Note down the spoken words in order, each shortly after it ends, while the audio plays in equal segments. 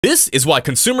This is why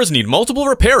consumers need multiple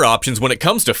repair options when it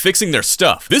comes to fixing their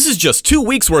stuff. This is just 2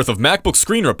 weeks worth of MacBook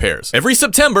screen repairs. Every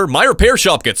September, my repair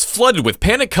shop gets flooded with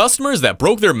panicked customers that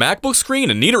broke their MacBook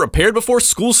screen and need it repaired before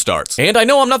school starts. And I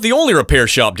know I'm not the only repair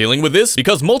shop dealing with this,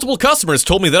 because multiple customers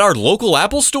told me that our local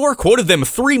Apple store quoted them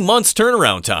 3 months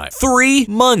turnaround time. 3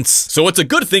 months! So it's a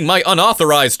good thing my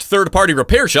unauthorized third-party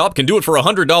repair shop can do it for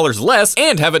 $100 less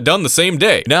and have it done the same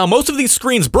day. Now, most of these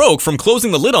screens broke from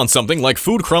closing the lid on something like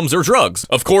food crumbs or drugs.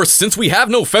 Of course, since we have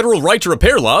no federal right to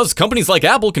repair laws, companies like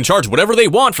Apple can charge whatever they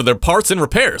want for their parts and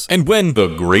repairs. And when the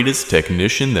greatest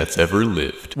technician that's ever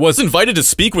lived was invited to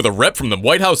speak with a rep from the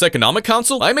White House Economic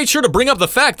Council, I made sure to bring up the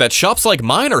fact that shops like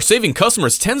mine are saving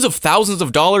customers tens of thousands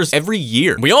of dollars every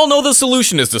year. We all know the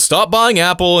solution is to stop buying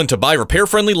Apple and to buy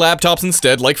repair-friendly laptops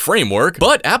instead, like Framework,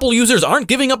 but Apple users aren't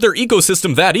giving up their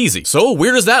ecosystem that easy. So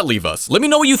where does that leave us? Let me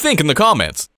know what you think in the comments.